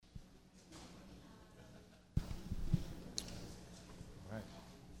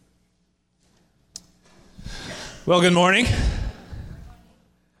Well, good morning.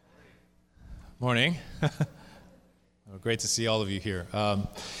 Morning. Great to see all of you here.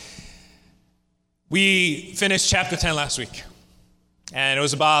 We finished chapter 10 last week, and it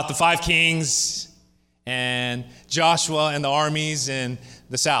was about the 5 kings and Joshua and the armies in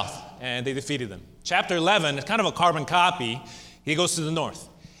the south, and they defeated them. Chapter 11 is kind of a carbon copy. He goes to the north,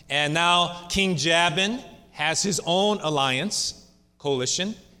 and now King Jabin has his own alliance,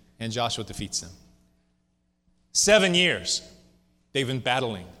 coalition, and Joshua defeats them. 7 years they've been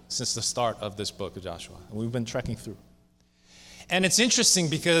battling since the start of this book of Joshua, and we've been trekking through. And it's interesting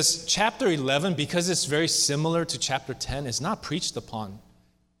because chapter 11, because it's very similar to chapter 10, is not preached upon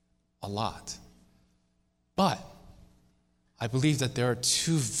a lot. But I believe that there are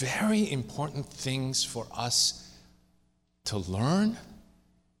 2 very important things for us to learn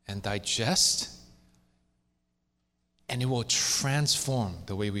and digest, and it will transform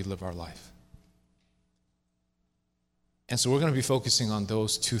the way we live our life. And so we're going to be focusing on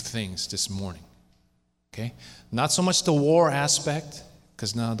those 2 things this morning, okay? Not so much the war aspect,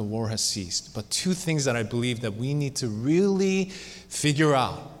 because now the war has ceased, but 2 things that I believe that we need to really figure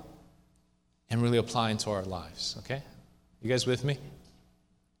out and really apply into our lives, okay? You guys with me?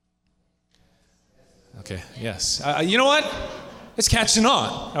 Okay, yes. You know what? It's catching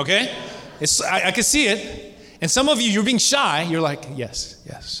on, okay? I can see it. And some of you, you're being shy. You're like, yes.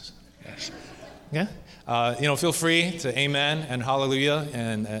 Yeah? Feel free to amen and hallelujah,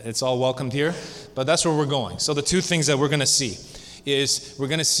 and it's all welcomed here. But that's where we're going. So the 2 things that we're going to see is we're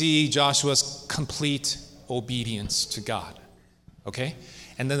going to see Joshua's complete obedience to God, okay?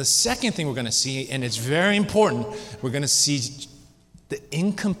 And then the second thing we're going to see, and it's very important, we're going to see the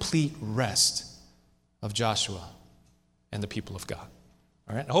incomplete rest of Joshua and the people of God.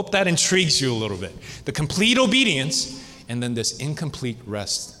 All right? I hope that intrigues you a little bit. The complete obedience, and then this incomplete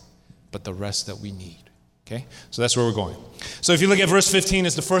rest, but the rest that we need. Okay? So that's where we're going. So if you look at verse 15,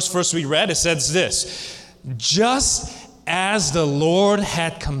 it's the first verse we read. It says this: just as the Lord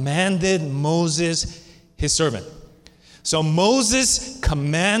had commanded Moses, his servant. So Moses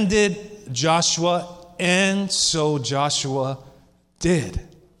commanded Joshua, and so Joshua did.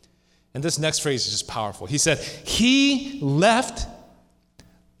 And this next phrase is just powerful. He said, he left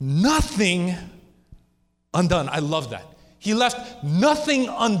nothing undone. I love that. He left nothing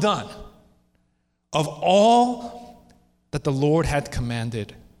undone of all that the Lord had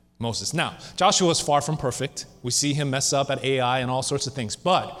commanded Moses. Now, Joshua is far from perfect. We see him mess up at Ai and all sorts of things.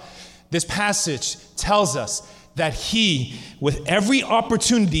 But this passage tells us that he, with every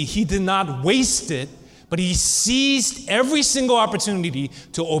opportunity, he did not waste it, but he seized every single opportunity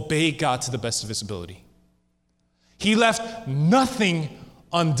to obey God to the best of his ability. He left nothing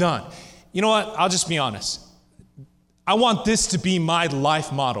undone. You know what? I'll just be honest. I want this to be my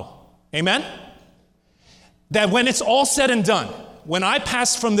life model. Amen? That when it's all said and done, when I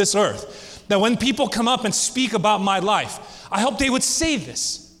pass from this earth, that when people come up and speak about my life, I hope they would say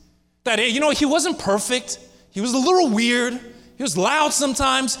this. That, he wasn't perfect. He was a little weird. He was loud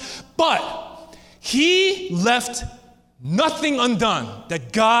sometimes. But he left nothing undone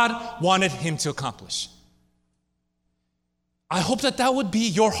that God wanted him to accomplish. I hope that would be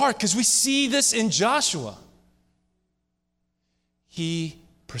your heart, because we see this in Joshua. He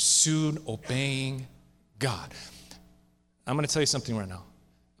pursued obeying God. I'm going to tell you something right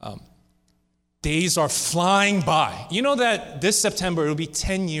now. Days are flying by. You know that this September it'll be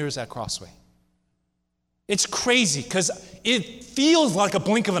 10 years at Crossway. It's crazy because it feels like a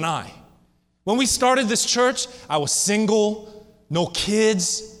blink of an eye. When we started this church, I was single, no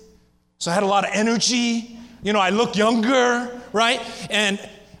kids, so I had a lot of energy. I look younger, right? And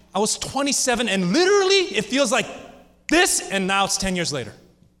I was 27, and literally it feels like this, and now it's 10 years later.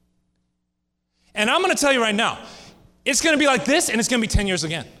 And I'm going to tell you right now, it's going to be like this, and it's going to be 10 years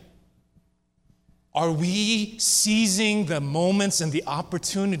again. Are we seizing the moments and the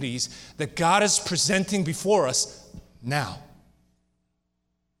opportunities that God is presenting before us now?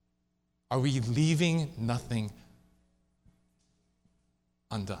 Are we leaving nothing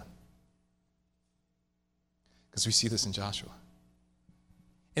undone? Because we see this in Joshua.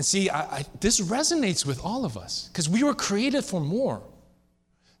 And see, this resonates with all of us, because we were created for more.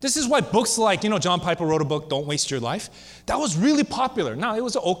 This is why books like, John Piper wrote a book, Don't Waste Your Life. That was really popular. Now, it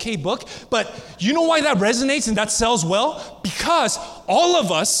was an okay book, but you know why that resonates and that sells well? Because all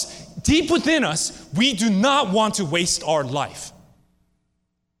of us, deep within us, we do not want to waste our life.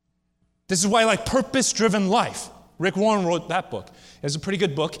 This is why, Purpose-Driven Life. Rick Warren wrote that book. It was a pretty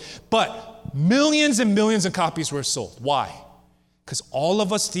good book, but millions and millions of copies were sold. Why? Because all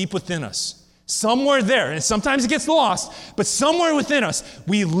of us deep within us, somewhere there, and sometimes it gets lost, but somewhere within us,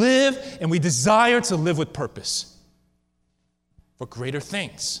 we live and we desire to live with purpose. for greater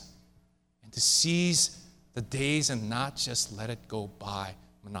things and to seize the days and not just let it go by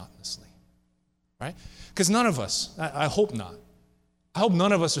monotonously, right? Because none of us, I hope not, I hope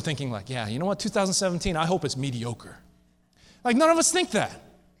none of us are thinking like, yeah, you know what, 2017, I hope it's mediocre. Like none of us think that.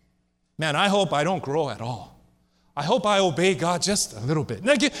 Man, I hope I don't grow at all. I hope I obey God just a little bit.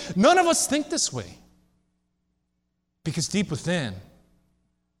 None of us think this way. Because deep within,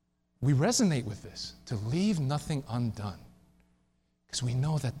 we resonate with this, to leave nothing undone. Because we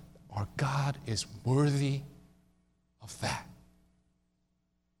know that our God is worthy of that.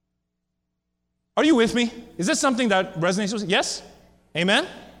 Are you with me? Is this something that resonates with you? Yes? Amen?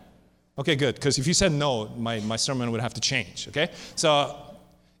 Okay, good. Because if you said no, my sermon would have to change, okay? So,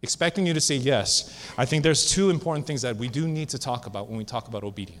 expecting you to say yes, I think there's two important things that we do need to talk about when we talk about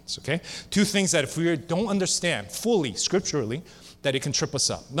obedience, okay? Two things that if we don't understand fully, scripturally, that it can trip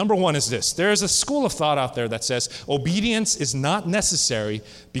us up. Number one is this. There is a school of thought out there that says obedience is not necessary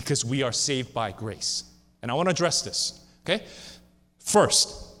because we are saved by grace. And I want to address this, okay?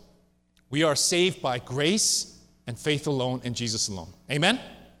 First, we are saved by grace and faith alone in Jesus alone. Amen?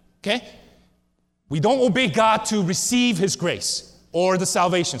 Okay? We don't obey God to receive his grace or the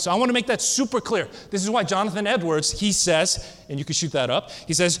salvation. So I want to make that super clear. This is why Jonathan Edwards, he says, and you can shoot that up,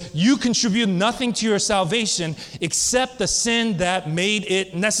 he says, you contribute nothing to your salvation except the sin that made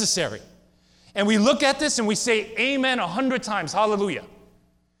it necessary. And we look at this and we say amen 100 times, hallelujah.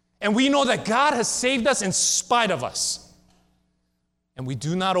 And we know that God has saved us in spite of us. And we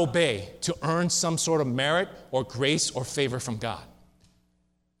do not obey to earn some sort of merit or grace or favor from God.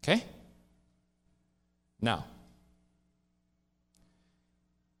 Okay? Now,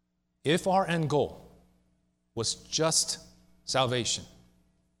 if our end goal was just salvation,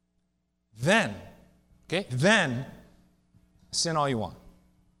 then sin all you want.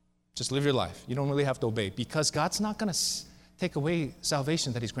 Just live your life. You don't really have to obey because God's not going to take away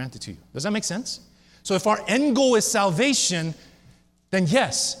salvation that he's granted to you. Does that make sense? So if our end goal is salvation, then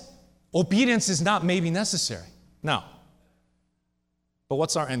yes, obedience is not maybe necessary. Now, but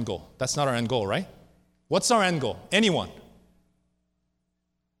what's our end goal? That's not our end goal, right? What's our end goal? Anyone?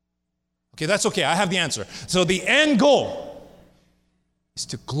 Okay, that's okay. I have the answer. So the end goal is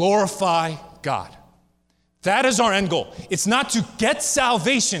to glorify God. That is our end goal. It's not to get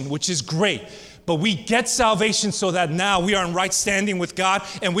salvation, which is great, but we get salvation so that now we are in right standing with God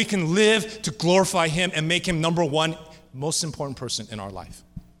and we can live to glorify him and make him number one, most important person in our life.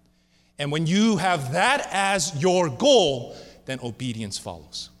 And when you have that as your goal, then obedience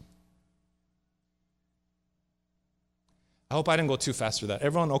follows. I hope I didn't go too fast for that.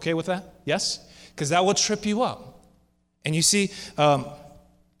 Everyone okay with that? Yes? Because that will trip you up. And you see,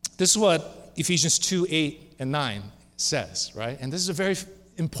 this is what Ephesians 2:8-9 says, right? And this is a very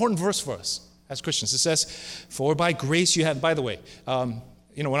important verse for us as Christians. It says, for by grace you have, by the way, when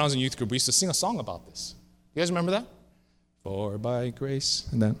I was in youth group, we used to sing a song about this. You guys remember that? For by grace,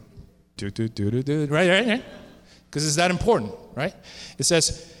 and then, right? Because it's that important, right? It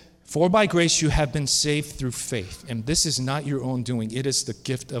says, for by grace you have been saved through faith, and this is not your own doing. It is the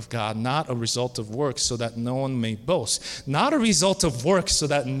gift of God, not a result of works, so that no one may boast. Not a result of works, so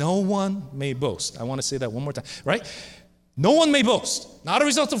that no one may boast. I want to say that one more time, right? No one may boast, not a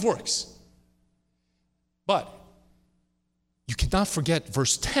result of works. But you cannot forget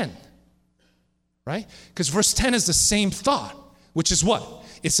verse 10, right? Because verse 10 is the same thought, which is what?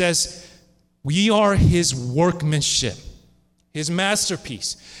 It says, we are his workmanship, his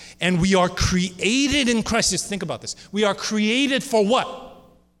masterpiece. And we are created in Christ. Just think about this. We are created for what?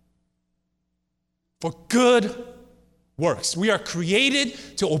 For good works. We are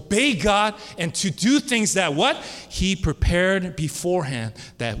created to obey God and to do things that what? He prepared beforehand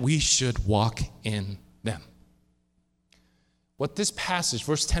that we should walk in them. What this passage,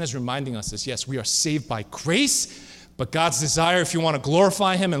 verse 10, is reminding us is, yes, we are saved by grace, but God's desire, if you want to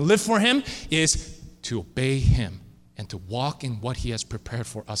glorify him and live for him, is to obey him and to walk in what he has prepared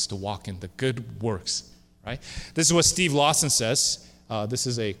for us to walk in, the good works, right? This is what Steve Lawson says. This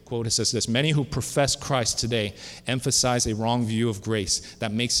is a quote. It says this: many who profess Christ today emphasize a wrong view of grace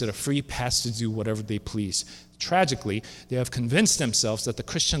that makes it a free pass to do whatever they please. Tragically, they have convinced themselves that the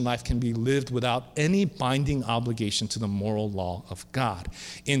Christian life can be lived without any binding obligation to the moral law of God.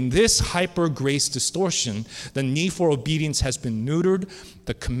 In this hyper-grace distortion, the need for obedience has been neutered.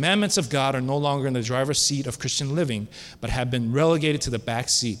 The commandments of God are no longer in the driver's seat of Christian living, but have been relegated to the back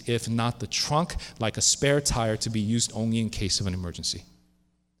seat, if not the trunk, like a spare tire to be used only in case of an emergency.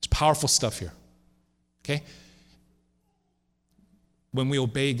 It's powerful stuff here, okay? When we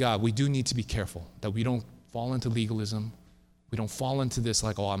obey God, we do need to be careful that we don't fall into legalism, We don't fall into this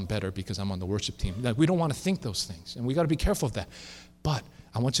like, oh, I'm better because I'm on the worship team. We don't want to think those things, and we got to be careful of that. But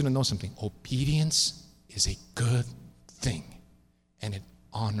I want you to know something. Obedience is a good thing, and it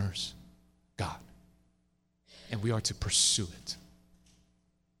honors God. And we are to pursue it.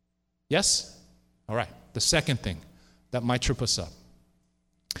 Yes? All right. The second thing that might trip us up.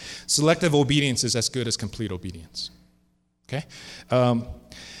 Selective obedience is as good as complete obedience. Okay?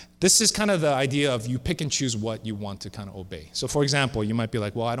 This is kind of the idea of you pick and choose what you want to kind of obey. So for example, you might be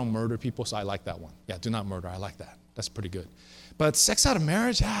like, well, I don't murder people, so I like that one. Yeah, do not murder. I like that. That's pretty good. But sex out of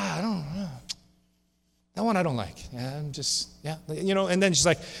marriage, I don't know. That one I don't like. Yeah, I'm just, and then she's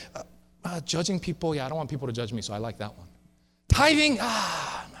like, judging people, I don't want people to judge me, so I like that one. Tithing, no,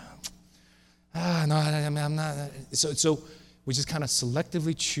 I'm not. So we just kind of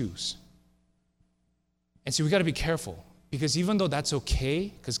selectively choose. And so we got to be careful. Because even though that's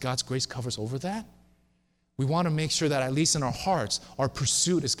okay, because God's grace covers over that, we want to make sure that at least in our hearts, our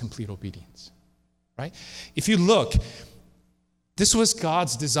pursuit is complete obedience, right? If you look, this was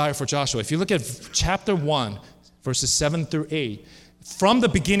God's desire for Joshua. If you look at chapter 1, verses 7 through 8, from the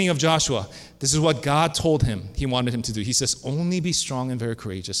beginning of Joshua, this is what God told him he wanted him to do. He says, only be strong and very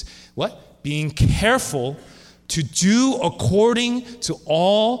courageous. What? Being careful to do according to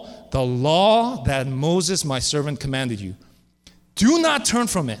all the law that Moses, my servant, commanded you. Do not turn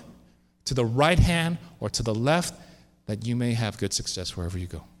from it to the right hand or to the left, that you may have good success wherever you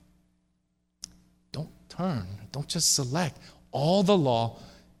go. Don't turn. Don't just select. All the law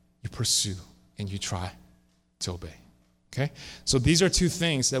you pursue and you try to obey. Okay? So these are two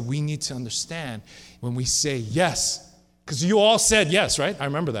things that we need to understand when we say yes. Because you all said yes, right? I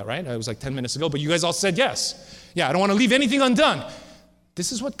remember that, right? It was like 10 minutes ago, but you guys all said yes. Yeah, I don't want to leave anything undone.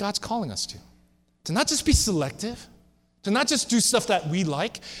 This is what God's calling us to not just be selective, to not just do stuff that we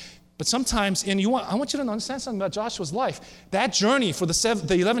like, but sometimes, I want you to understand something about Joshua's life. That journey for the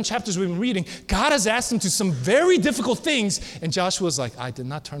 11 chapters we've been reading, God has asked him to some very difficult things, and Joshua's like, I did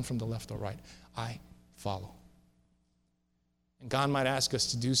not turn from the left or right. I follow. And God might ask us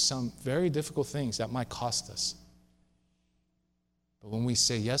to do some very difficult things that might cost us. But when we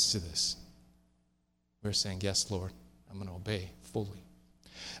say yes to this, we're saying, yes, Lord, I'm going to obey fully.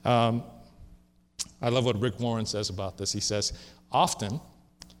 I love what Rick Warren says about this. He says, often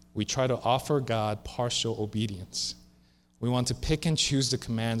we try to offer God partial obedience. We want to pick and choose the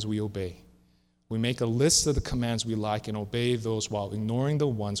commands we obey. We make a list of the commands we like and obey those while ignoring the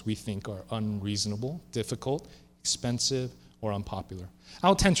ones we think are unreasonable, difficult, expensive, or unpopular.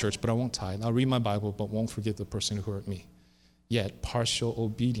 I'll attend church, but I won't tithe. I'll read my Bible, but won't forgive the person who hurt me. Yet partial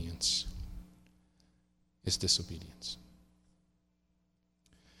obedience is disobedience.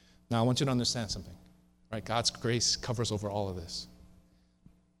 Now, I want you to understand something, right? God's grace covers over all of this.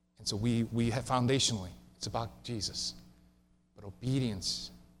 And so we have foundationally, it's about Jesus. But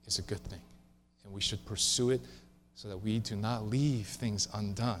obedience is a good thing. And we should pursue it so that we do not leave things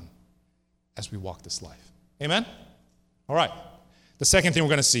undone as we walk this life. Amen? All right. The second thing we're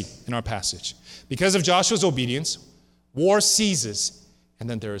going to see in our passage. Because of Joshua's obedience, war ceases, and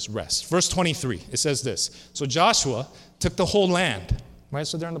then there is rest. Verse 23, it says this. So Joshua took the whole land. Right,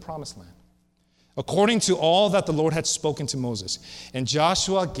 so they're in the promised land. According to all that the Lord had spoken to Moses. And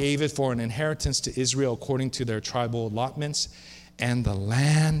Joshua gave it for an inheritance to Israel according to their tribal allotments. And the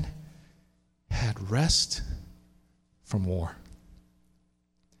land had rest from war.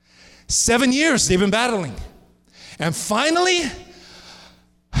 7 years they've been battling. And finally,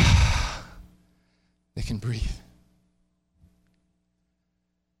 they can breathe.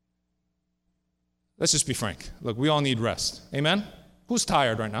 Let's just be frank. Look, we all need rest. Amen? Who's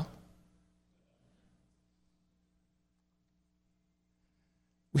tired right now?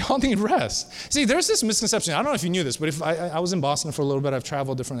 We all need rest. See, there's this misconception. I don't know if you knew this, but if I was in Boston for a little bit. I've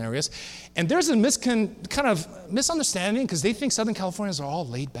traveled different areas. And there's a kind of misunderstanding because they think Southern Californians are all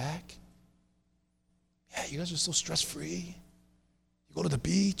laid back. Yeah, you guys are so stress-free. You go to the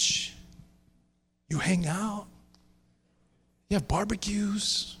beach. You hang out. You have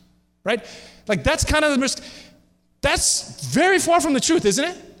barbecues. Right? Like that's kind of the That's very far from the truth, isn't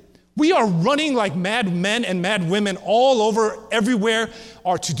it? We are running like mad men and mad women all over, everywhere.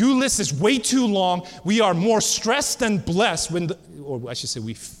 Our to-do list is way too long. We are more stressed than blessed, or I should say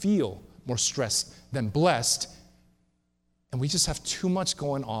we feel more stressed than blessed. And we just have too much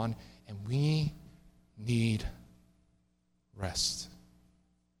going on, and we need rest.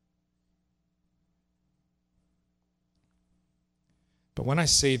 But when I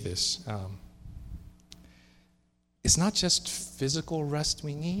say this, it's not just physical rest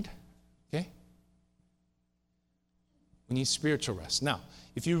we need, okay? We need spiritual rest. Now,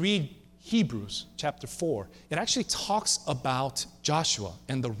 if you read Hebrews chapter 4, it actually talks about Joshua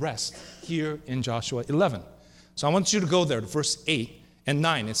and the rest here in Joshua 11. So I want you to go there to verse 8 and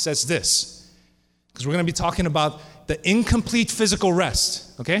 9. It says this, because we're going to be talking about the incomplete physical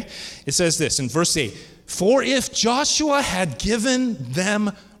rest, okay? It says this in verse 8, for if Joshua had given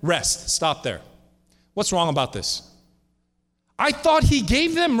them rest. Stop there. What's wrong about this? I thought he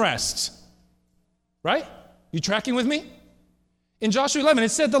gave them rest, right? You tracking with me? In Joshua 11, it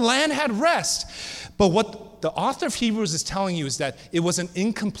said the land had rest. But what the author of Hebrews is telling you is that it was an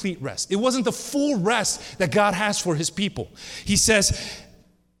incomplete rest. It wasn't the full rest that God has for his people. He says,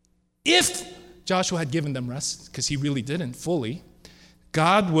 if Joshua had given them rest, because he really didn't fully,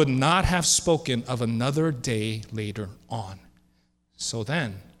 God would not have spoken of another day later on. So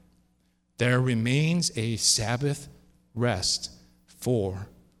then, there remains a Sabbath rest for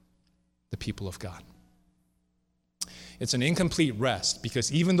the people of God. It's an incomplete rest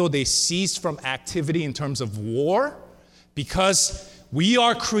because even though they ceased from activity in terms of war, because we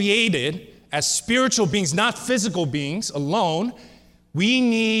are created as spiritual beings, not physical beings alone, we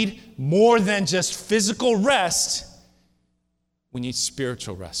need more than just physical rest. We need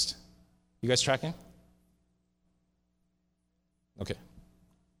spiritual rest. You guys tracking? Okay.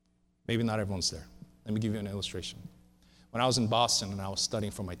 Maybe not everyone's there. Let me give you an illustration. When I was in Boston and I was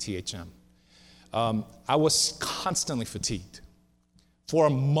studying for my THM, I was constantly fatigued. For a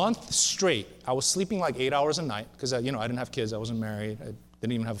month straight, I was sleeping like 8 hours a night because I didn't have kids, I wasn't married, I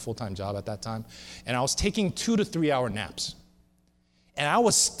didn't even have a full-time job at that time, and I was taking 2 to 3 hour naps. And I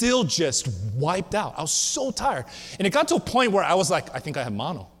was still just wiped out. I was so tired. And it got to a point where I was like, I think I have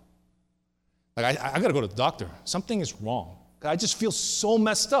mono. Like, I got to go to the doctor. Something is wrong. I just feel so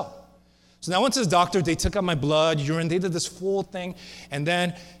messed up. So now I went to the doctor. They took out my blood, urine. They did this full thing. And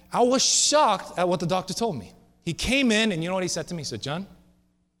then I was shocked at what the doctor told me. He came in, and you know what he said to me? He said, John,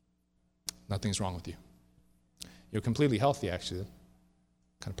 nothing's wrong with you. You're completely healthy, actually,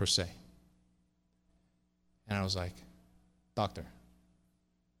 kind of per se. And I was like, doctor,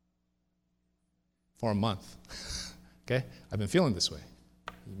 for a month, okay, I've been feeling this way.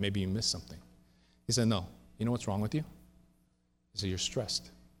 Maybe you missed something. He said, no. You know what's wrong with you? He said, you're stressed. I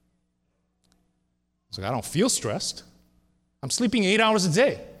was like, I don't feel stressed. I'm sleeping 8 hours a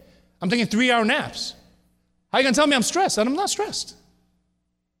day. I'm taking 3 hour naps. How are you going to tell me I'm stressed? I'm not stressed.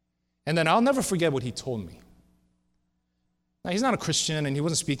 And then I'll never forget what he told me. Now, he's not a Christian, and he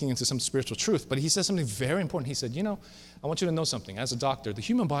wasn't speaking into some spiritual truth, but he said something very important. He said, I want you to know something. As a doctor, the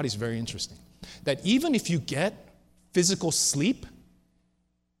human body is very interesting. That even if you get physical sleep,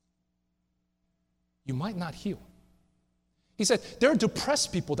 you might not heal. He said, there are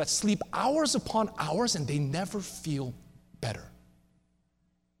depressed people that sleep hours upon hours, and they never feel better.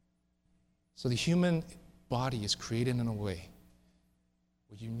 So the human body is created in a way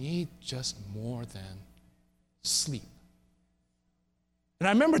where you need just more than sleep. And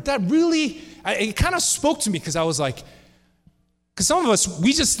I remember that really, it kind of spoke to me because I was like, because some of us,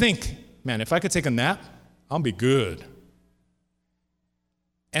 we just think, man, if I could take a nap, I'll be good.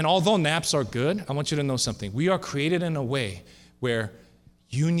 And although naps are good, I want you to know something. We are created in a way where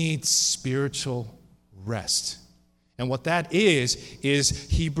you need spiritual rest. And what that is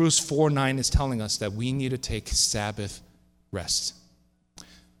Hebrews 4:9 is telling us that we need to take Sabbath rest.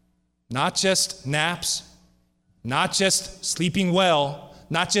 Not just naps, not just sleeping well,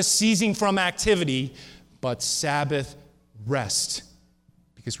 not just ceasing from activity, but Sabbath rest,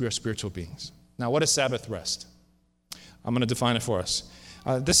 because we are spiritual beings. Now, what is Sabbath rest? I'm going to define it for us.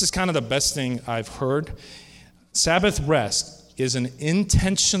 This is kind of the best thing I've heard. Sabbath rest is an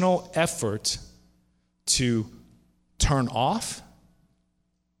intentional effort to turn off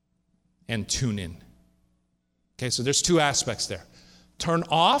and tune in. Okay, so there's two aspects there. Turn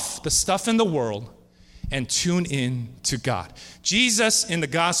off the stuff in the world and tune in to God. Jesus in the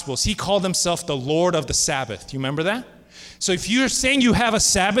Gospels, he called himself the Lord of the Sabbath. Do you remember that? So if you're saying you have a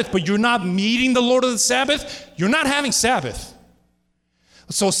Sabbath, but you're not meeting the Lord of the Sabbath, you're not having Sabbath.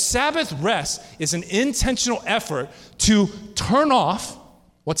 So Sabbath rest is an intentional effort to turn off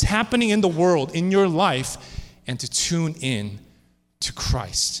what's happening in the world, in your life, and to tune in to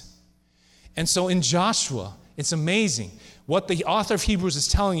Christ. And so in Joshua, it's amazing. What the author of Hebrews is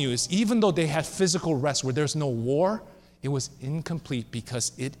telling you is even though they had physical rest where there's no war, it was incomplete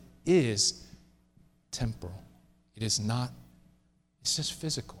because it is temporal. It is not, it's just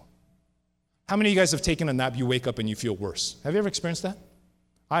physical. How many of you guys have taken a nap, you wake up and you feel worse? Have you ever experienced that?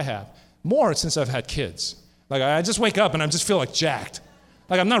 I have. More since I've had kids. Like I just wake up and I just feel like jacked.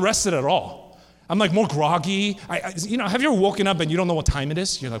 Like I'm not rested at all. I'm like more groggy. Have you ever woken up and you don't know what time it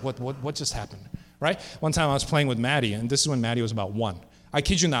is? You're like, what just happened? Right? One time I was playing with Maddie, and this is when Maddie was about 1. I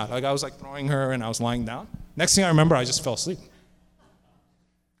kid you not. Like I was like throwing her and I was lying down. Next thing I remember, I just fell asleep.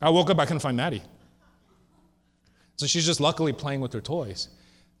 I woke up, I couldn't find Maddie. So she's just luckily playing with her toys.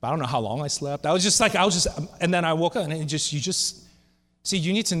 But I don't know how long I slept. And then I woke up and you just, see,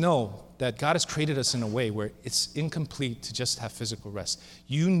 you need to know that God has created us in a way where it's incomplete to just have physical rest.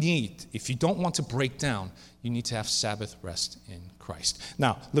 If you don't want to break down, you need to have Sabbath rest in Christ.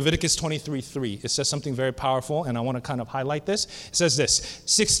 Now, Leviticus 23:3, it says something very powerful, and I want to kind of highlight this. It says this,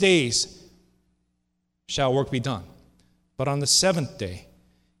 6 days shall work be done, but on the seventh day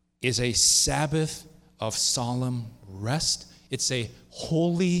is a Sabbath of solemn rest. It's a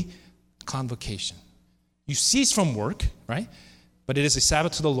holy convocation. You cease from work, right? But it is a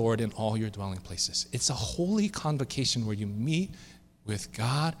Sabbath to the Lord in all your dwelling places. It's a holy convocation where you meet with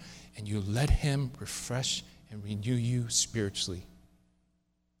God and you let him refresh and renew you spiritually.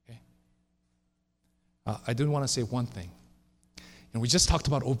 Okay? I do want to say one thing. And we just talked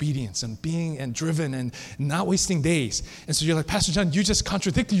about obedience and being and driven and not wasting days. And so you're like, Pastor John, you just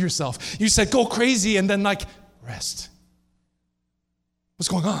contradicted yourself. You said go crazy and then like rest. What's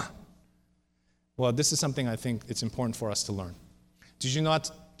going on? Well, this is something I think it's important for us to learn. Did you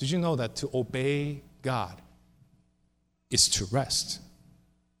know that to obey God is to rest?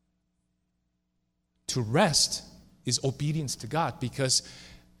 To rest is obedience to God because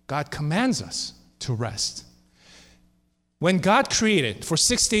God commands us to rest. When God created, for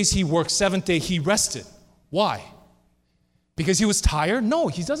 6 days he worked, seventh day he rested. Why? Because he was tired? No,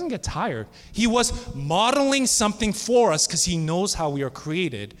 he doesn't get tired. He was modeling something for us because he knows how we are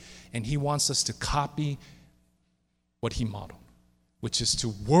created and he wants us to copy what he modeled, which is to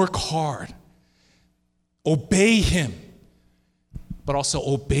work hard, obey him, but also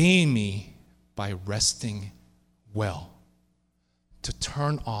obey me by resting well, to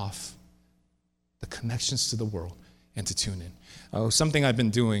turn off the connections to the world and to tune in. Something I've been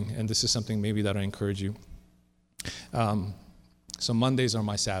doing, and this is something maybe that I encourage you. So Mondays are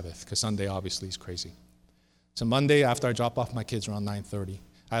my Sabbath, because Sunday obviously is crazy. So Monday, after I drop off my kids around 9:30,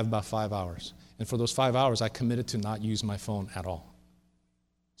 I have about 5 hours. And for those 5 hours, I committed to not use my phone at all.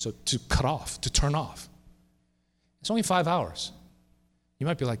 So to cut off, to turn off. It's only 5 hours. You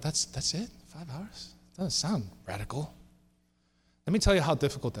might be like, that's it? 5 hours? Doesn't sound radical. Let me tell you how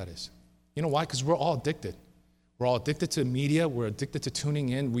difficult that is. You know why? Because we're all addicted. We're all addicted to media. We're addicted to tuning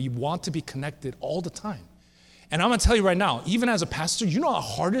in. We want to be connected all the time. And I'm going to tell you right now, even as a pastor, you know how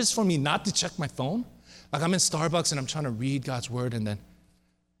hard it is for me not to check my phone? Like I'm in Starbucks and I'm trying to read God's word and then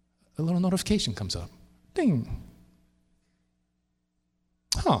a little notification comes up. Ding.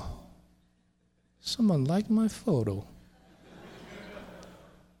 Huh. Someone liked my photo.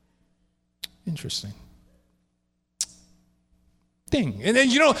 Interesting. Ding. And then,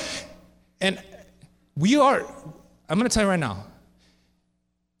 and I'm going to tell you right now,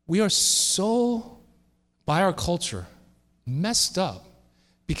 we are so, by our culture, messed up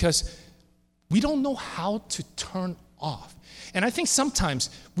because we don't know how to turn off. And I think sometimes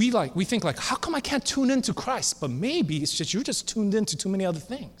we think like, how come I can't tune into Christ? But maybe it's just you're just tuned into too many other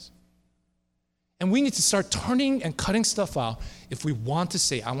things. And we need to start turning and cutting stuff out if we want to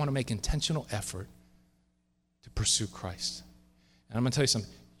say, I want to make intentional effort to pursue Christ. And I'm going to tell you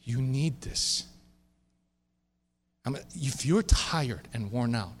something. You need this. If you're tired and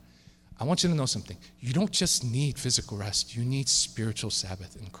worn out, I want you to know something. You don't just need physical rest. You need spiritual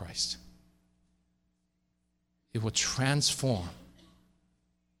Sabbath in Christ. It will transform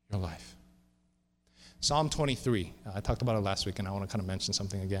your life. Psalm 23. I talked about it last week, and I want to kind of mention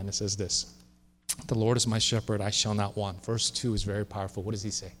something again. It says this. The Lord is my shepherd, I shall not want. Verse 2 is very powerful. What does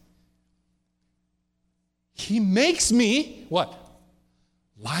he say? He makes me, what?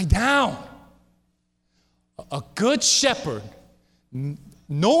 Lie down. A good shepherd,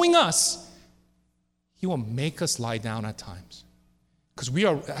 knowing us, he will make us lie down at times. Because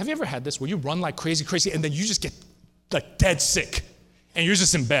have you ever had this where you run like crazy, and then you just get like dead sick, and you're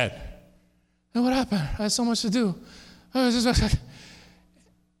just in bed? And what happened? I had so much to do. And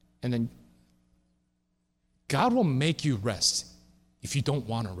then God will make you rest if you don't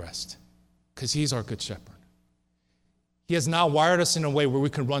want to rest, because he's our good shepherd. He has now wired us in a way where we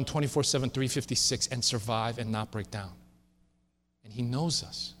can run 24/7, 356 and survive and not break down. And he knows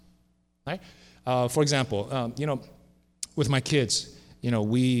us, right? For example, with my kids,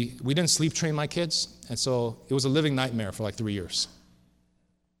 we didn't sleep train my kids, and so it was a living nightmare for like 3 years.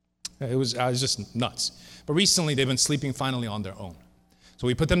 I was just nuts. But recently, they've been sleeping finally on their own. So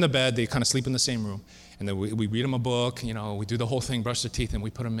we put them to bed, they kind of sleep in the same room, and then we read them a book, we do the whole thing, brush their teeth, and we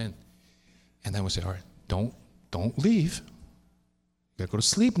put them in. And then we say, all right, don't leave. You gotta go to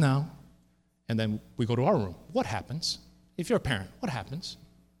sleep now. And then we go to our room. What happens? if you're a parent, what happens?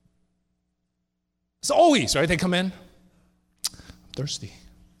 It's always, right? They come in, I'm thirsty.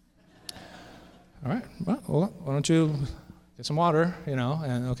 All right, well, why don't you get some water, and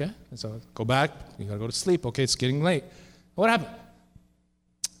okay. And so go back, you gotta go to sleep. Okay, it's getting late. What happened?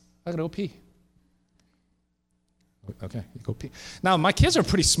 I gotta go pee. Okay, you go pee. Now, my kids are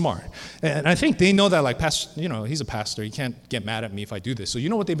pretty smart, and I think they know that, like, he's a pastor. He can't get mad at me if I do this. So you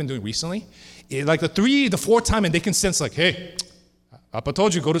know what they've been doing recently? Like the fourth time, and they can sense, like, hey, Papa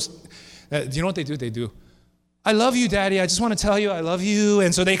told you, go to... do you know what they do? They do, I love you, Daddy. I just want to tell you I love you.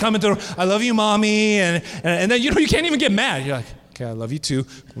 And so they come into, I love you, Mommy. And then, you can't even get mad. You're like, okay, I love you too.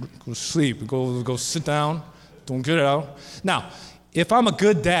 Go to sleep. Go sit down. Don't get out. Now, if I'm a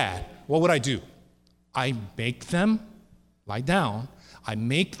good dad, what would I do? I make them lie down. I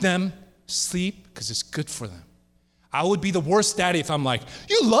make them sleep because it's good for them. I would be the worst daddy if I'm like,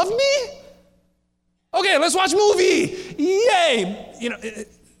 you love me? Okay, let's watch a movie. Yay.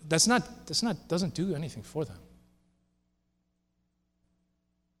 Doesn't do anything for them.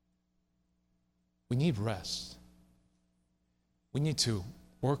 We need rest. We need to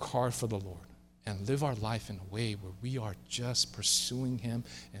work hard for the Lord and live our life in a way where we are just pursuing Him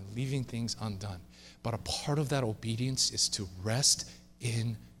and leaving things undone. But a part of that obedience is to rest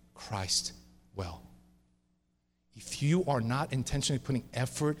in Christ well. If you are not intentionally putting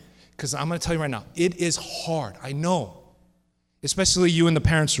effort, because I'm going to tell you right now, it is hard. I know. Especially you in the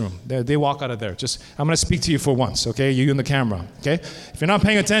parents' room. They walk out of there. I'm going to speak to you for once, okay? You in the camera, okay? If you're not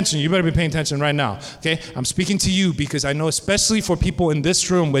paying attention, you better be paying attention right now, okay? I'm speaking to you because I know, especially for people in this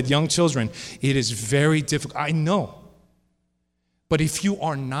room with young children, it is very difficult. I know. But if you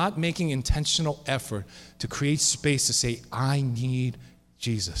are not making intentional effort to create space to say, I need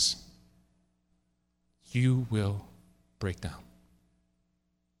Jesus, you will break down.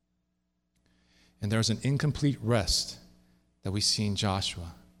 And there's an incomplete rest that we see in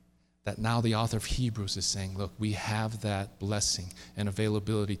Joshua, that now the author of Hebrews is saying, look, we have that blessing and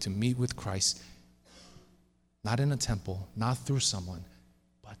availability to meet with Christ, not in a temple, not through someone,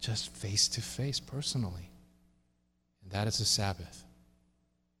 but just face to face personally. And that is the Sabbath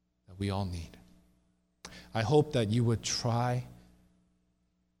that we all need. I hope that you would try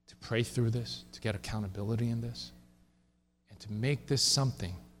to pray through this, to get accountability in this, and to make this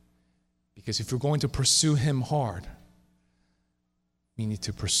something. Because if you're going to pursue Him hard, we need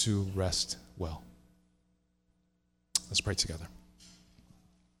to pursue rest well. Let's pray together.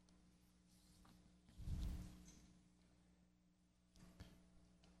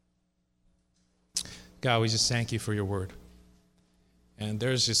 God, we just thank you for your word. And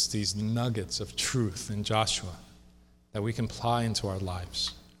there's just these nuggets of truth in Joshua that we can apply into our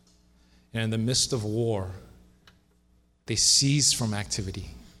lives. And in the midst of war, they cease from activity.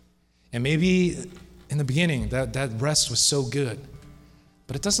 And maybe in the beginning, that rest was so good.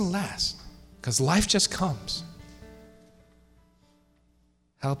 But it doesn't last, because life just comes.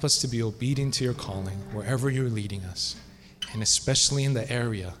 Help us to be obedient to your calling wherever you're leading us, and especially in the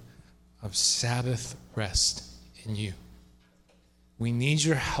area of Sabbath rest in you. We need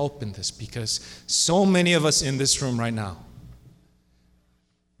your help in this, because so many of us in this room right now,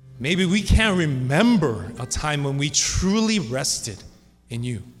 maybe we can't remember a time when we truly rested in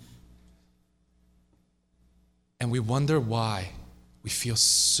you. And we wonder why we feel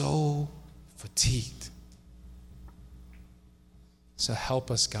so fatigued. So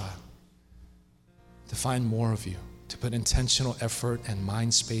help us, God, to find more of you, to put intentional effort and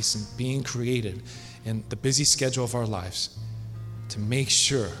mind space in being created in the busy schedule of our lives, to make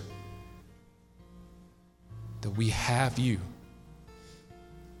sure that we have you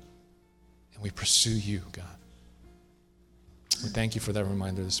and we pursue you, God. We thank you for that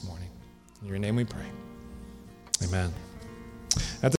reminder this morning. In your name we pray. Amen.